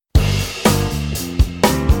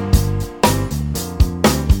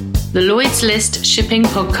the Lloyd's List Shipping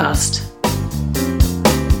Podcast.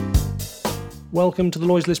 Welcome to the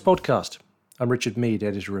Lloyd's List Podcast. I'm Richard Mead,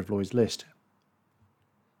 editor of Lloyd's List.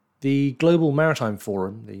 The Global Maritime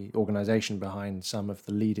Forum, the organisation behind some of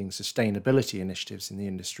the leading sustainability initiatives in the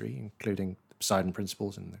industry, including the Poseidon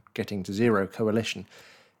Principles and the Getting to Zero Coalition,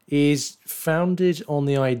 is founded on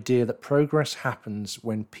the idea that progress happens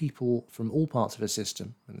when people from all parts of a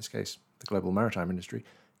system, in this case the global maritime industry,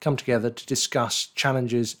 come together to discuss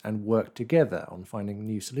challenges and work together on finding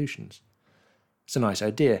new solutions. It's a nice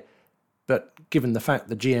idea, but given the fact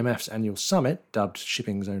the GMF's annual summit, dubbed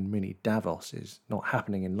shipping's own mini Davos, is not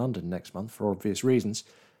happening in London next month for obvious reasons,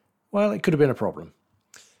 well, it could have been a problem.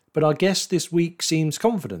 But our guest this week seems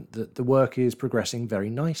confident that the work is progressing very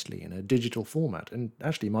nicely in a digital format and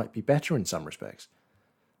actually might be better in some respects.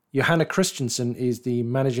 Johanna Christensen is the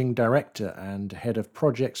Managing Director and Head of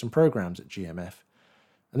Projects and Programs at GMF.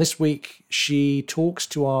 And this week, she talks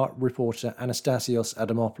to our reporter Anastasios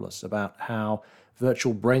Adamopoulos about how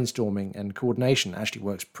virtual brainstorming and coordination actually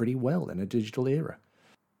works pretty well in a digital era.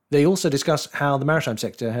 They also discuss how the maritime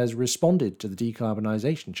sector has responded to the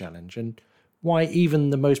decarbonisation challenge and why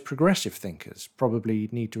even the most progressive thinkers probably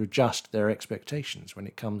need to adjust their expectations when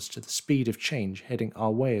it comes to the speed of change heading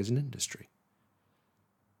our way as an industry.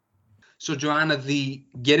 So, Johanna, the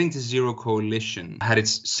Getting to Zero Coalition had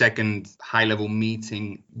its second high-level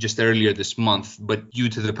meeting just earlier this month, but due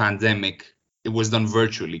to the pandemic, it was done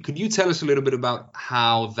virtually. Could you tell us a little bit about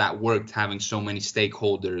how that worked, having so many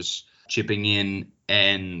stakeholders chipping in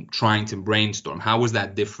and trying to brainstorm? How was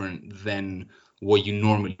that different than what you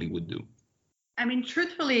normally would do? I mean,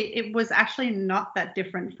 truthfully, it was actually not that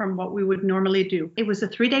different from what we would normally do. It was a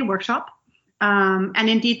 3-day workshop, and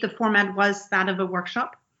indeed the format was that of a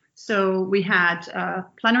workshop. So we had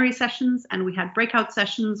plenary sessions and we had breakout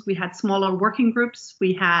sessions, we had smaller working groups,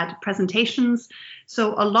 we had presentations.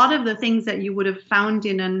 So a lot of the things that you would have found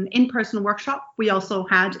in an in-person workshop, we also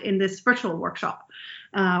had in this virtual workshop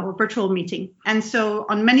or virtual meeting. And so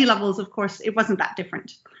on many levels, of course, it wasn't that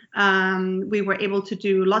different. We were able to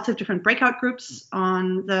do lots of different breakout groups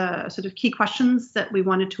on the sort of key questions that we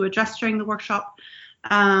wanted to address during the workshop.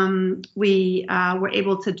 We were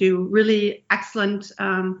able to do really excellent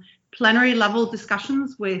plenary level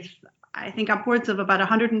discussions with, I think, upwards of about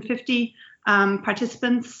 150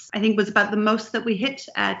 participants. I think was about the most that we hit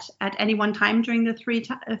at any one time during the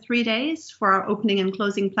 3 days for our opening and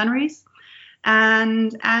closing plenaries.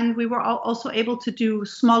 And we were also able to do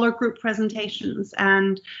smaller group presentations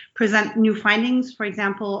and present new findings, for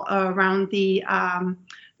example, around the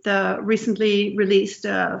recently released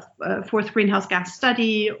fourth greenhouse gas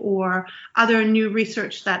study or other new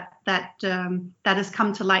research that has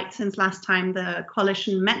come to light since last time the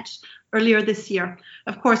coalition met earlier this year.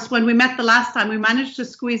 Of course, when we met the last time, we managed to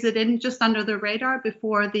squeeze it in just under the radar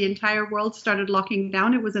before the entire world started locking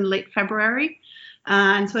down. It was in late February.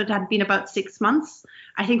 And so it had been about 6 months.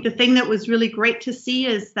 I think the thing that was really great to see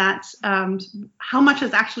is that how much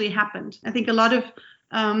has actually happened. I think a lot of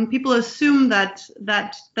people assume that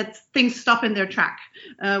things stop in their track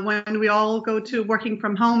when we all go to working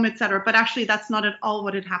from home, et cetera. But actually, that's not at all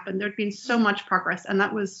what had happened. There had been so much progress, and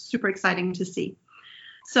that was super exciting to see.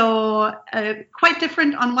 So quite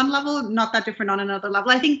different on one level, not that different on another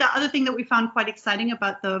level. I think the other thing that we found quite exciting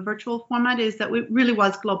about the virtual format is that it really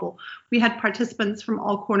was global. We had participants from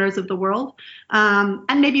all corners of the world,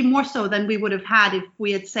 and maybe more so than we would have had if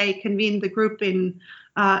we had, say, convened the group in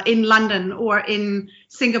London or in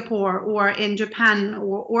Singapore or in Japan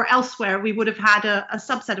or elsewhere. We would have had a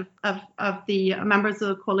subset of the members of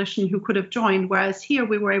the coalition who could have joined, whereas here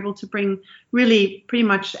we were able to bring really pretty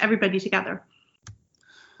much everybody together.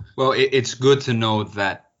 Well, it's good to know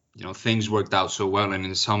that, things worked out so well, and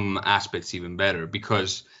in some aspects even better,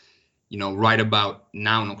 because, right about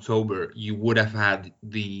now in October, you would have had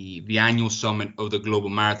the annual summit of the Global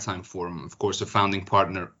Maritime Forum, of course, a founding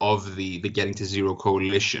partner of the Getting to Zero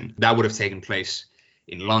Coalition. That would have taken place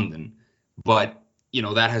in London. But,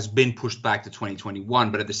 that has been pushed back to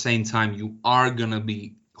 2021. But at the same time, you are going to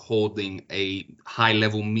be holding a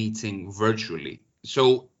high-level meeting virtually.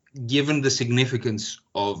 So given the significance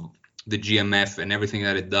of the GMF and everything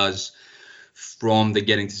that it does, from the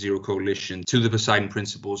Getting to Zero Coalition to the Poseidon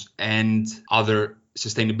Principles and other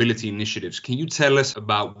sustainability initiatives, can you tell us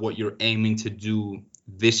about what you're aiming to do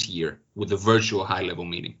this year with the virtual high-level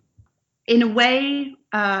meeting? In a way,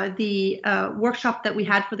 the workshop that we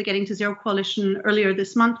had for the Getting to Zero Coalition earlier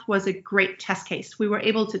this month was a great test case. We were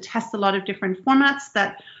able to test a lot of different formats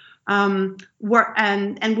that work,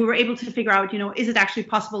 and we were able to figure out, is it actually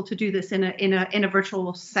possible to do this in a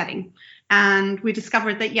virtual setting? And we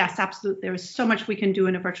discovered that yes, absolutely, there is so much we can do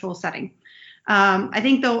in a virtual setting. I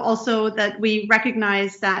think, though, also that we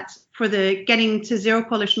recognize that for the Getting to Zero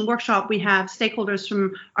Coalition workshop, we have stakeholders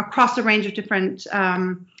from across a range of different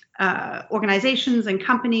organizations and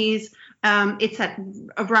companies. It's at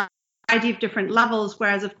a variety of different levels,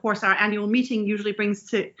 whereas, of course, our annual meeting usually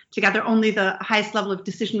brings together only the highest level of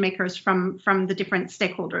decision makers from the different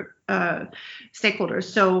stakeholders.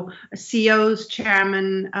 So CEOs,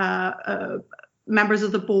 chairmen, members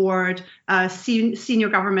of the board, senior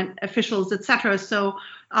government officials, etc. So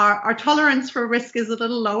our tolerance for risk is a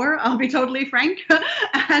little lower. I'll be totally frank,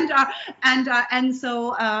 and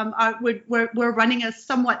so we're running a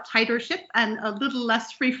somewhat tighter ship and a little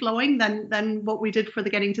less free flowing than what we did for the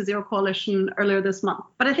Getting to Zero Coalition earlier this month.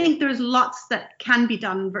 But I think there's lots that can be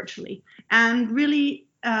done virtually, and really.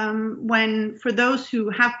 When for those who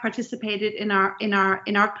have participated in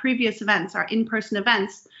our previous events, our in-person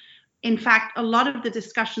events, in fact, a lot of the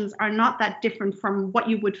discussions are not that different from what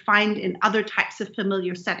you would find in other types of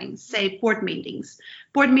familiar settings, say board meetings.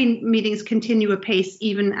 Board meetings continue apace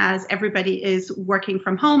even as everybody is working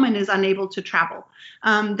from home and is unable to travel.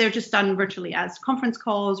 They're just done virtually as conference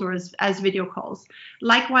calls or as video calls.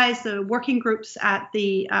 Likewise, the working groups at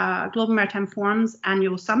the Global Maritime Forum's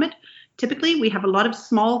annual summit, typically, we have a lot of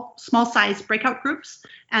small-sized breakout groups,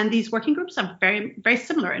 and these working groups are very, very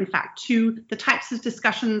similar, in fact, to the types of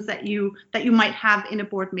discussions that you might have in a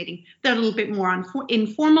board meeting. They're a little bit more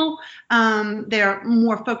informal. They're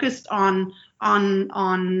more focused on kind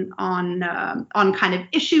of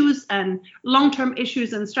issues and long-term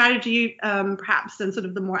issues and strategy, perhaps, and sort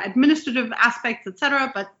of the more administrative aspects,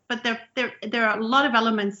 etc. But there are a lot of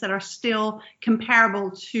elements that are still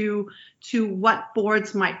comparable to what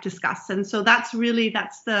boards might discuss, and so that's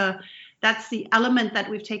the element that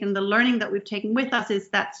we've taken, the learning that we've taken with us, is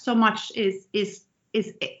that so much is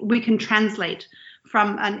we can translate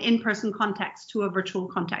from an in-person context to a virtual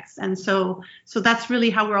context. And so that's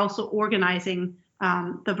really how we're also organizing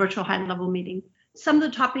the virtual high-level meeting. Some of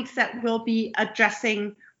the topics that we'll be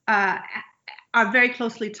addressing are very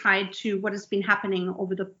closely tied to what has been happening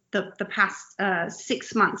over the past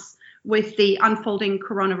 6 months with the unfolding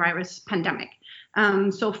coronavirus pandemic.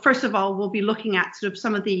 So first of all, we'll be looking at sort of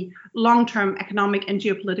some of the long-term economic and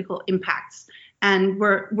geopolitical impacts. And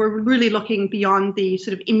we're really looking beyond the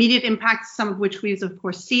sort of immediate impacts, some of which we've of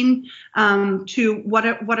course seen, to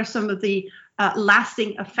what are some of the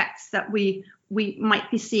lasting effects that we might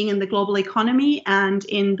be seeing in the global economy and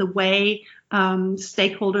in the way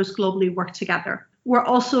stakeholders globally work together. We're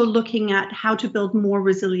also looking at how to build more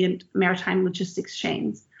resilient maritime logistics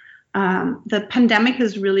chains. The pandemic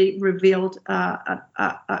has really revealed a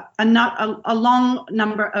long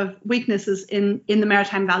number of weaknesses in the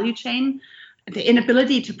maritime value chain. The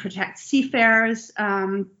inability to protect seafarers,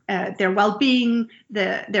 their well-being,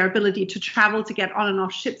 their ability to travel, to get on and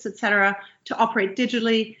off ships, etc., to operate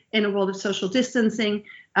digitally in a world of social distancing,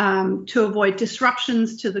 to avoid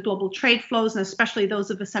disruptions to the global trade flows, and especially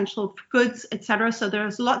those of essential goods, etc. So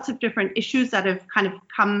there's lots of different issues that have kind of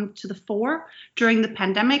come to the fore during the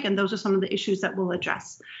pandemic, and those are some of the issues that we'll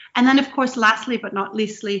address. And then, of course, lastly but not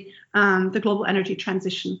leastly, the global energy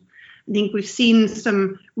transition. I think we've seen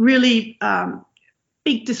some really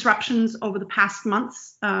big disruptions over the past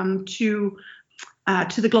months to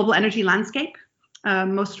the global energy landscape.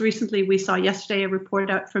 Most recently, we saw yesterday a report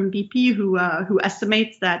out from BP who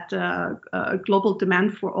estimates that global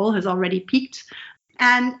demand for oil has already peaked.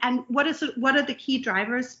 And what are the key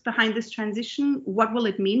drivers behind this transition? What will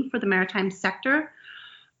it mean for the maritime sector?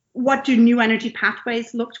 What do new energy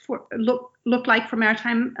pathways look like for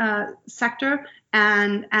maritime sector,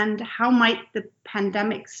 and how might the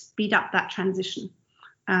pandemic speed up that transition?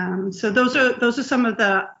 So those are some of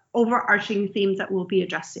the overarching themes that we'll be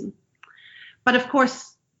addressing. But of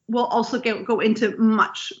course, we'll also go into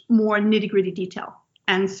much more nitty-gritty detail.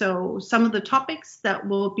 And so some of the topics that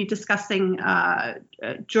we'll be discussing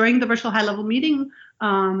during the virtual high-level meeting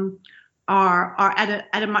are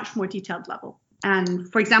at a much more detailed level.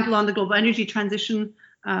 And for example, on the global energy transition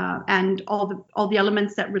and all the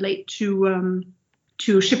elements that relate to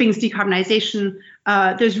shipping's decarbonization,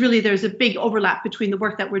 there's a big overlap between the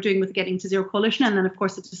work that we're doing with the Getting to Zero Coalition and then, of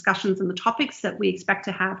course, the discussions and the topics that we expect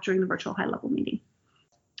to have during the virtual high-level meeting.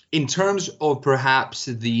 In terms of perhaps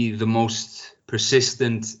the most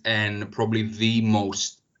persistent and probably the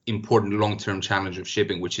most important long-term challenge of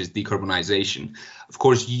shipping, which is decarbonization, of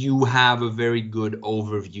course, you have a very good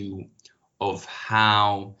overview of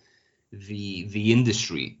how the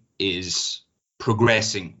industry is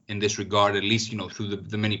progressing in this regard, at least, through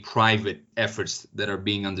the many private efforts that are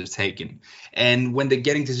being undertaken. And when the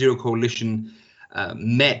Getting to Zero Coalition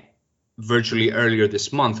met virtually earlier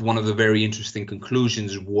this month, one of the very interesting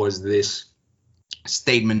conclusions was this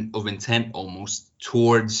statement of intent almost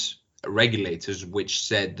towards regulators, which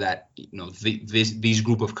said that these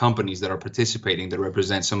group of companies that are participating, that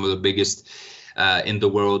represent some of the biggest in the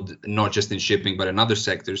world, not just in shipping but in other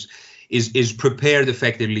sectors, is prepared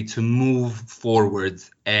effectively to move forward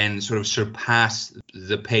and sort of surpass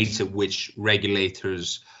the pace at which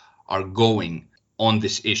regulators are going on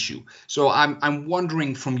this issue. So I'm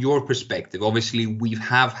wondering, from your perspective, obviously we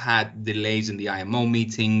have had delays in the IMO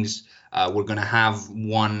meetings. We're going to have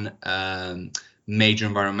one major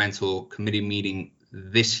environmental committee meeting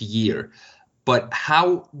this year. But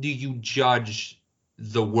how do you judge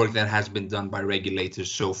the work that has been done by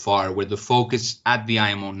regulators so far, where the focus at the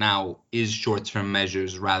IMO now is short-term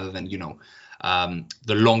measures rather than, the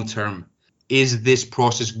long-term? Is this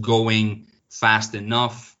process going fast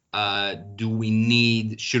enough?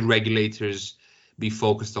 Should regulators be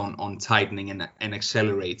focused on tightening and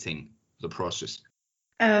accelerating the process?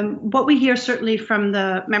 What we hear certainly from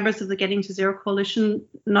the members of the Getting to Zero Coalition,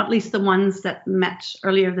 not least the ones that met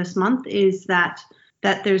earlier this month, is that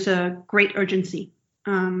there's a great urgency,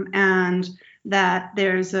 and that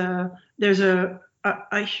there's a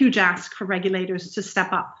huge ask for regulators to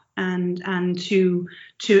step up and to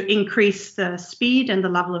increase the speed and the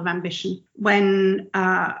level of ambition. When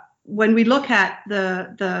we look at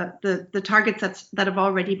the targets that have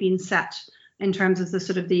already been set in terms of the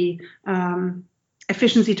sort of the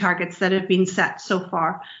efficiency targets that have been set so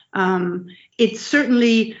far, it's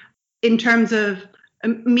certainly, in terms of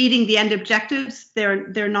meeting the end objectives,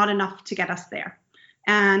 they're not enough to get us there.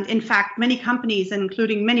 And in fact, many companies,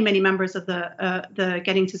 including many members of the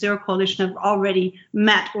Getting to Zero Coalition, have already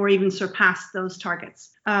met or even surpassed those targets.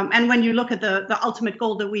 And when you look at the ultimate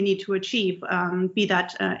goal that we need to achieve, be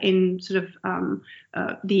that in sort of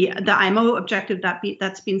the IMO objective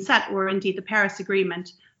that's been set, or indeed the Paris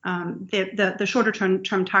Agreement, the shorter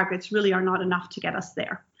term targets really are not enough to get us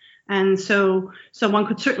there. And so one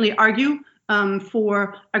could certainly argue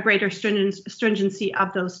for a greater stringency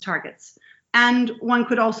of those targets. And one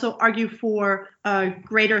could also argue for a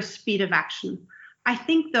greater speed of action. I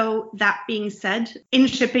think, though, that being said, in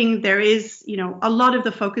shipping, there is, a lot of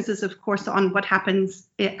the focus is, of course, on what happens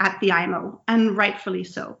at the IMO, and rightfully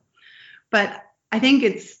so. But I think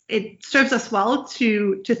it serves us well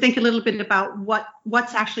to think a little bit about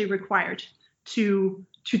what's actually required to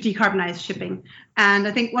decarbonize shipping. And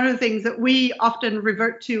I think one of the things that we often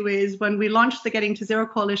revert to is when we launched the Getting to Zero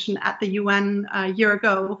Coalition at the UN a year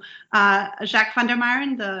ago, Jacques van der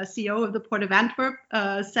Maren, the CEO of the Port of Antwerp,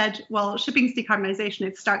 said, well, shipping's decarbonization,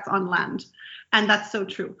 it starts on land. And that's so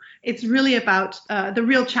true. It's really about, the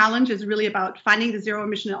real challenge is really about finding the zero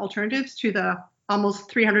emission alternatives to the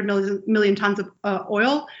almost 300 million tons of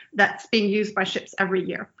oil that's being used by ships every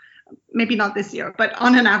year. Maybe not this year, but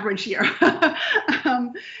on an average year.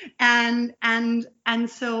 And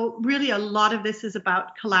so really a lot of this is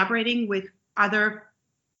about collaborating with other,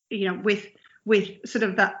 with sort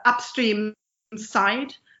of the upstream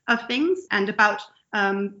side of things, and about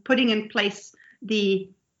putting in place the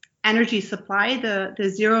energy supply, the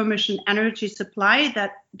zero emission energy supply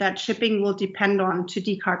that shipping will depend on to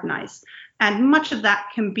decarbonize. And much of that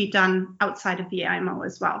can be done outside of the IMO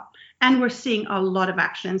as well. And we're seeing a lot of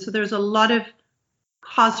action. So there's a lot of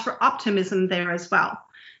cause for optimism there as well.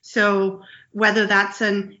 So whether that's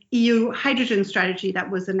an EU hydrogen strategy that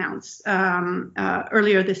was announced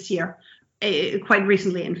earlier this year, quite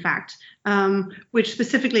recently, in fact, which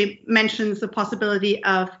specifically mentions the possibility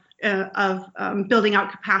of building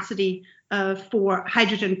out capacity for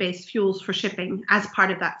hydrogen-based fuels for shipping as part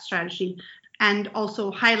of that strategy, and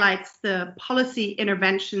also highlights the policy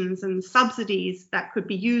interventions and subsidies that could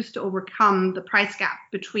be used to overcome the price gap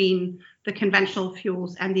between the conventional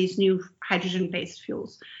fuels and these new hydrogen-based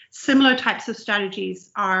fuels. Similar types of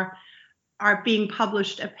strategies are being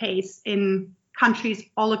published apace in countries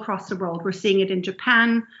all across the world. We're seeing it in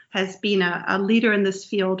Japan, has been a leader in this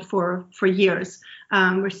field for years.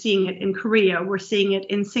 We're seeing it in Korea. We're seeing it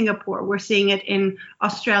in Singapore. We're seeing it in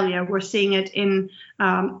Australia. We're seeing it in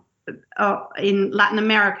Latin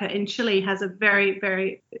America. In Chile, has a very,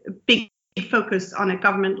 very big focus on a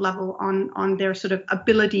government level on their sort of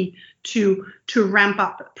ability to ramp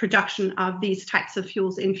up production of these types of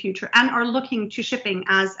fuels in future, and are looking to shipping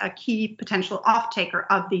as a key potential off-taker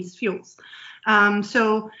of these fuels.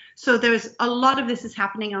 So there's a lot of this is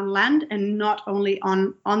happening on land and not only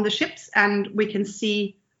on the ships, and we can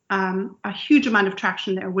see a huge amount of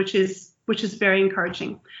traction there, which is very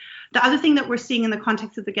encouraging. The other thing that we're seeing in the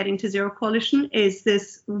context of the Getting to Zero Coalition is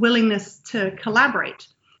this willingness to collaborate.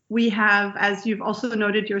 We have, as you've also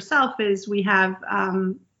noted yourself, is we have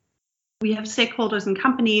We have stakeholders and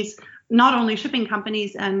companies, not only shipping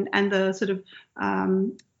companies and the sort of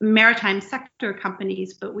maritime sector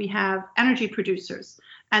companies, but we have energy producers,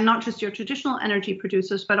 and not just your traditional energy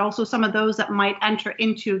producers, but also some of those that might enter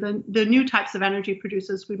into the new types of energy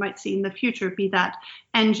producers we might see in the future, be that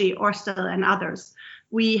Engie, Ørsted, and others.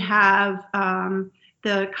 We have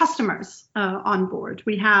the customers on board.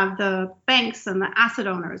 We have the banks and the asset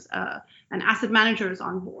owners and asset managers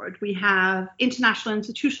on board. We have international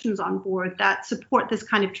institutions on board that support this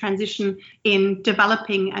kind of transition in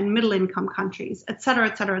developing and middle income countries, et cetera,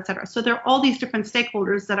 et cetera, et cetera. So there are all these different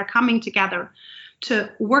stakeholders that are coming together to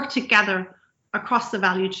work together across the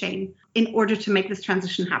value chain in order to make this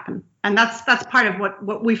transition happen. And that's part of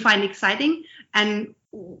what we find exciting, and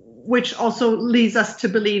which also leads us to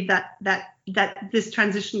believe that this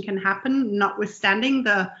transition can happen, notwithstanding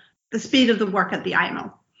the speed of the work at the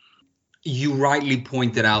IMO. You rightly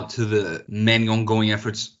pointed out to the many ongoing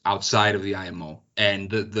efforts outside of the IMO, and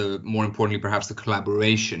the more importantly, perhaps the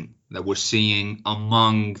collaboration that we're seeing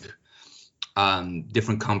among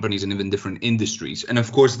different companies and even different industries. And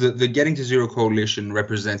of course, the Getting to Zero Coalition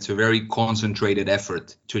represents a very concentrated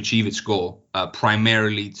effort to achieve its goal,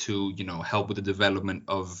 primarily to help with the development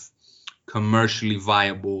of commercially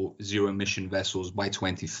viable zero emission vessels by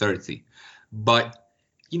 2030. But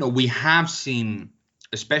we have seen,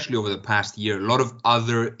 especially over the past year, a lot of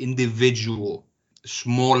other individual,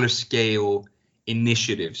 smaller scale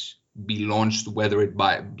initiatives be launched, whether it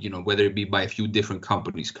be by a few different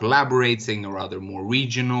companies collaborating or other more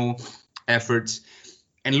regional efforts.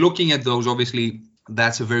 And looking at those, obviously,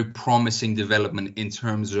 that's a very promising development in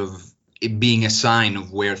terms of it being a sign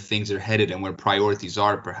of where things are headed and where priorities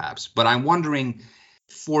are, perhaps. But I'm wondering,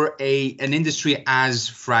 for an industry as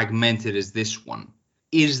fragmented as this one,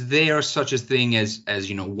 is there such a thing as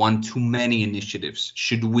one too many initiatives?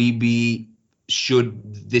 Should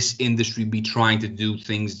this industry be trying to do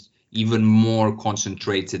things even more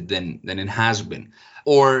concentrated than it has been?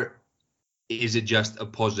 Or is it just a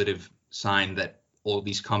positive sign that all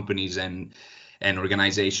these companies and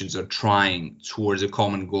organizations are trying towards a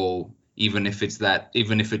common goal, even if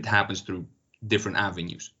it happens through different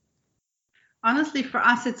avenues? Honestly, for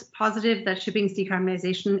us, it's positive that shipping's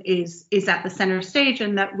decarbonization is at the center stage,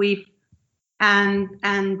 and that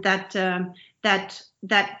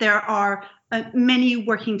that there are many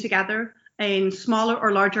working together in smaller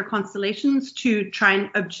or larger constellations to try and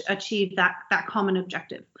achieve that common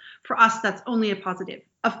objective. For us, that's only a positive.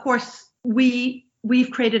 Of course,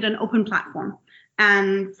 we've created an open platform.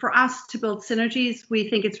 And for us to build synergies, we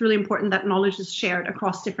think it's really important that knowledge is shared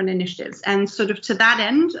across different initiatives. And sort of to that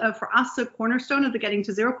end, for us, a cornerstone of the Getting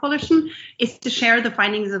to Zero Coalition is to share the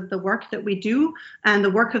findings of the work that we do and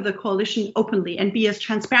the work of the coalition openly, and be as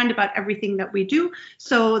transparent about everything that we do,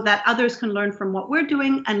 so that others can learn from what we're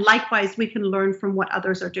doing, and likewise we can learn from what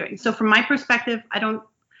others are doing. So from my perspective, I don't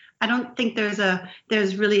think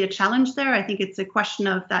there's really a challenge there. I think it's a question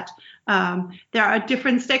of that there are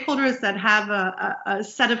different stakeholders that have a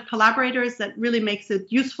set of collaborators that really makes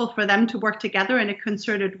it useful for them to work together in a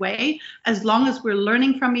concerted way. As long as we're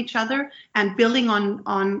learning from each other and building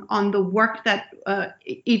on the work that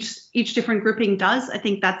each different grouping does, I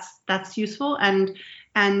think that's useful.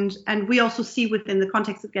 And we also see within the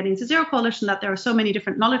context of Getting to Zero Coalition that there are so many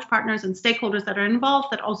different knowledge partners and stakeholders that are involved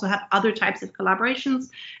that also have other types of collaborations,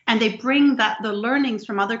 and they bring the learnings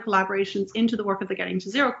from other collaborations into the work of the Getting to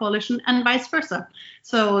Zero Coalition, and vice versa.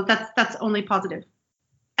 So that's only positive.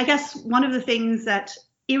 I guess one of the things that,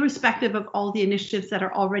 irrespective of all the initiatives that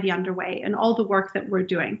are already underway and all the work that we're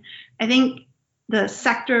doing, I think the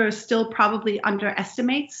sector still probably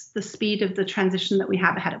underestimates the speed of the transition that we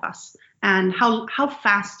have ahead of us, and how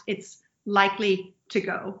fast it's likely to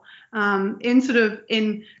go.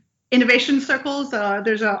 In innovation circles,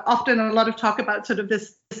 there's often a lot of talk about sort of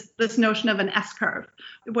this notion of an S-curve,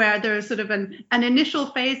 where there's sort of an initial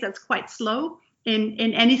phase that's quite slow in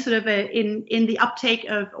any sort of in the uptake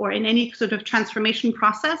of, or in any sort of transformation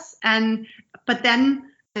process, but then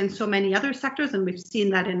in so many other sectors, and we've seen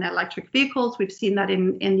that in electric vehicles, we've seen that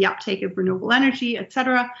in the uptake of renewable energy, et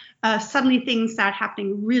cetera, suddenly things start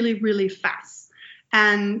happening really, really fast.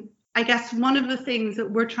 And I guess one of the things that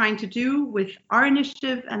we're trying to do with our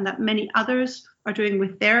initiative, and that many others are doing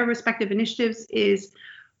with their respective initiatives, is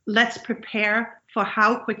let's prepare for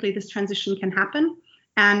how quickly this transition can happen,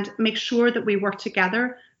 and make sure that we work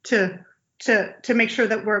together to make sure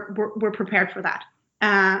that we're prepared for that.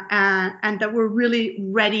 And that we're really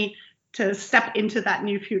ready to step into that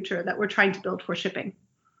new future that we're trying to build for shipping.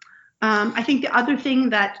 I think the other thing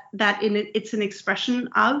that it's an expression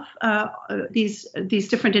of these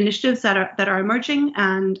different initiatives that are emerging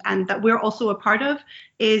and that we're also a part of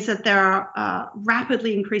is that there are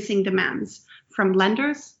rapidly increasing demands from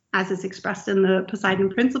lenders, as is expressed in the Poseidon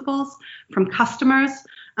Principles, from customers,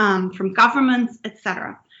 from governments,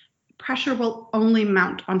 etc. Pressure will only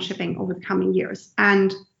mount on shipping over the coming years,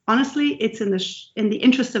 and honestly, it's in the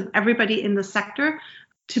interest of everybody in the sector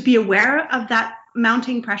to be aware of that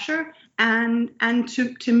mounting pressure and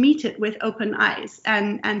to meet it with open eyes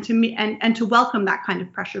and to welcome that kind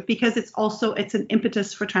of pressure, because it's an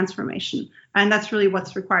impetus for transformation, and that's really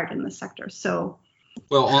what's required in this sector. So,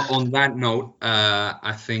 well, on that note,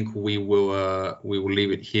 I think we will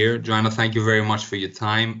leave it here. Joanna, thank you very much for your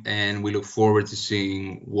time, and we look forward to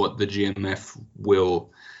seeing what the GMF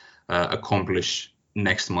will accomplish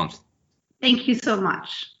next month. Thank you so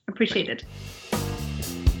much. Appreciate it.